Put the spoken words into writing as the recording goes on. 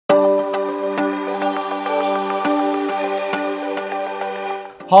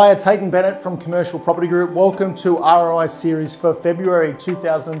Hi, it's Hayden Bennett from Commercial Property Group. Welcome to ROI series for February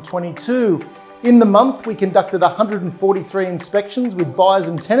 2022. In the month, we conducted 143 inspections with buyers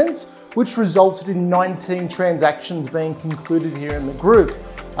and tenants, which resulted in 19 transactions being concluded here in the group.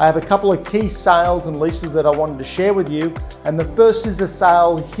 I have a couple of key sales and leases that I wanted to share with you, and the first is a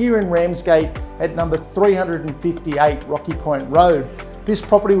sale here in Ramsgate at number 358 Rocky Point Road. This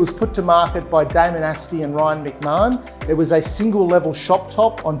property was put to market by Damon Asti and Ryan McMahon. It was a single level shop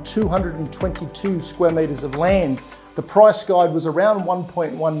top on 222 square metres of land. The price guide was around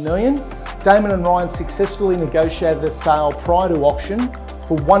 1.1 million. Damon and Ryan successfully negotiated a sale prior to auction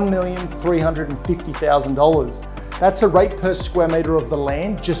for $1,350,000. That's a rate per square metre of the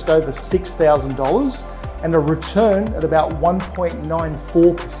land just over $6,000 and a return at about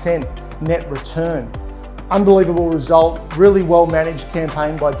 1.94% net return. Unbelievable result, really well managed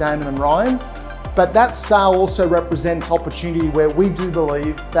campaign by Damon and Ryan. But that sale also represents opportunity where we do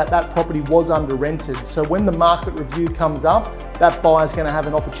believe that that property was under rented. So when the market review comes up, that buyer's going to have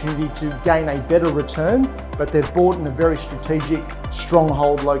an opportunity to gain a better return, but they've bought in a very strategic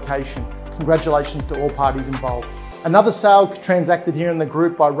stronghold location. Congratulations to all parties involved. Another sale transacted here in the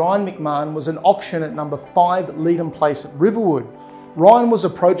group by Ryan McMahon was an auction at number 5 Leedham Place at Riverwood. Ryan was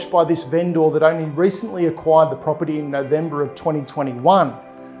approached by this vendor that only recently acquired the property in November of 2021.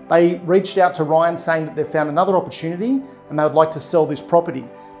 They reached out to Ryan saying that they found another opportunity and they would like to sell this property.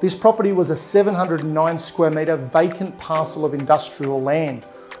 This property was a 709 square metre vacant parcel of industrial land.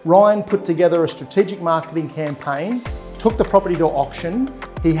 Ryan put together a strategic marketing campaign, took the property to auction.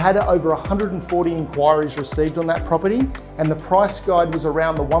 He had over 140 inquiries received on that property, and the price guide was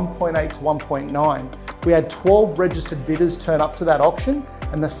around the 1.8 to 1.9. We had 12 registered bidders turn up to that auction,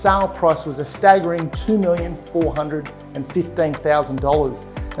 and the sale price was a staggering $2,415,000.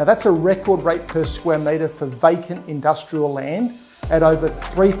 Now that's a record rate per square metre for vacant industrial land at over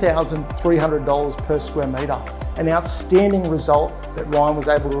 $3,300 per square metre. An outstanding result that Ryan was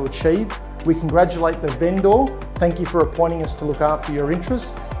able to achieve. We congratulate the vendor. Thank you for appointing us to look after your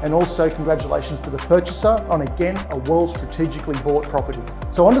interests, and also congratulations to the purchaser on, again, a well strategically bought property.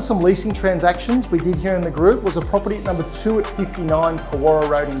 So on to some leasing transactions we did here in the group was a property at number 2 at 59 Kawara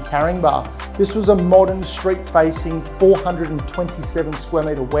Road in Caringbah. This was a modern street-facing 427 square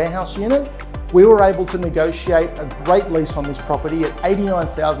metre warehouse unit. We were able to negotiate a great lease on this property at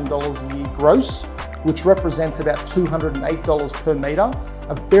 $89,000 a year gross, which represents about $208 per metre.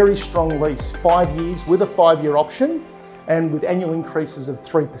 A very strong lease, 5 years with a 5-year option and with annual increases of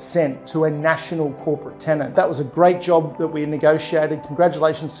 3% to a national corporate tenant. That was a great job that we negotiated.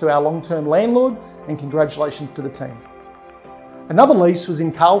 Congratulations to our long-term landlord and congratulations to the team. Another lease was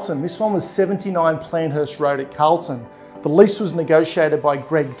in Carlton. This one was 79 Planhurst Road at Carlton. The lease was negotiated by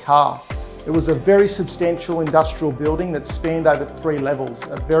Greg Carr. It was a very substantial industrial building that spanned over 3 levels,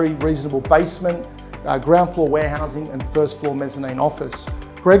 a very reasonable basement, ground floor warehousing and first floor mezzanine office.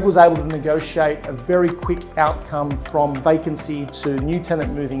 Greg was able to negotiate a very quick outcome from vacancy to new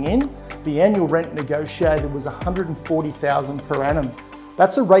tenant moving in. The annual rent negotiated was $140,000 per annum.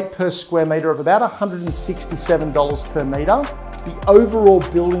 That's a rate per square metre of about $167 per metre. The overall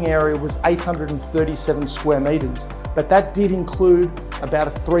building area was 837 square metres, but that did include about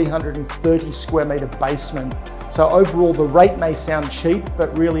a 330 square metre basement. So overall, the rate may sound cheap,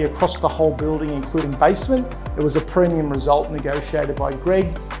 but really across the whole building, including basement, it was a premium result negotiated by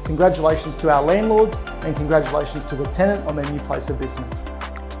Greg. Congratulations to our landlords and congratulations to the tenant on their new place of business.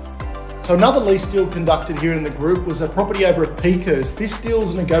 So another lease deal conducted here in the group was a property over at Peakhurst. This deal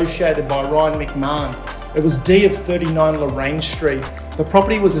was negotiated by Ryan McMahon. It was D of 39 Lorraine Street. The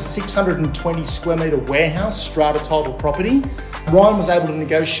property was a 620 square metre warehouse, strata title property. Ryan was able to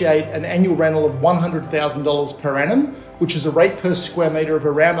negotiate an annual rental of $100,000 per annum, which is a rate per square metre of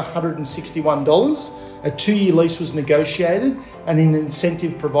around $161. A 2-year lease was negotiated and an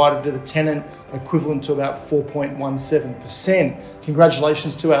incentive provided to the tenant equivalent to about 4.17%.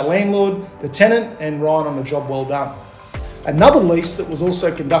 Congratulations to our landlord, the tenant, and Ryan on a job well done. Another lease that was also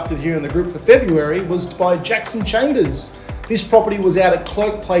conducted here in the group for February was by Jackson Chambers. This property was out at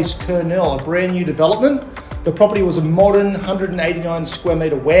Clerk Place, Kurnell, a brand new development. The property was a modern 189 square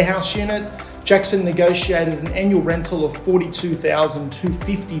metre warehouse unit. Jackson negotiated an annual rental of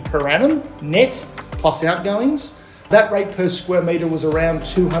 $42,250 per annum net plus outgoings. That rate per square metre was around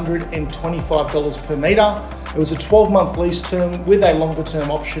 $225 per metre. It was a 12-month lease term with a longer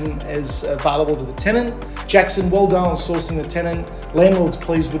term option as available to the tenant. Jackson, well done on sourcing the tenant. Landlord's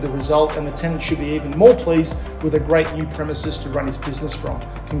pleased with the result and the tenant should be even more pleased with a great new premises to run his business from.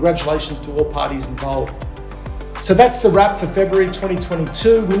 Congratulations to all parties involved. So that's the wrap for February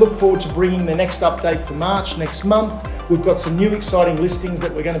 2022. We look forward to bringing the next update for March next month. We've got some new exciting listings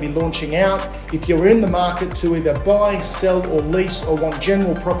that we're going to be launching out. If you're in the market to either buy, sell or lease or want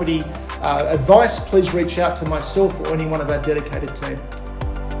general property advice, please reach out to myself or any one of our dedicated team.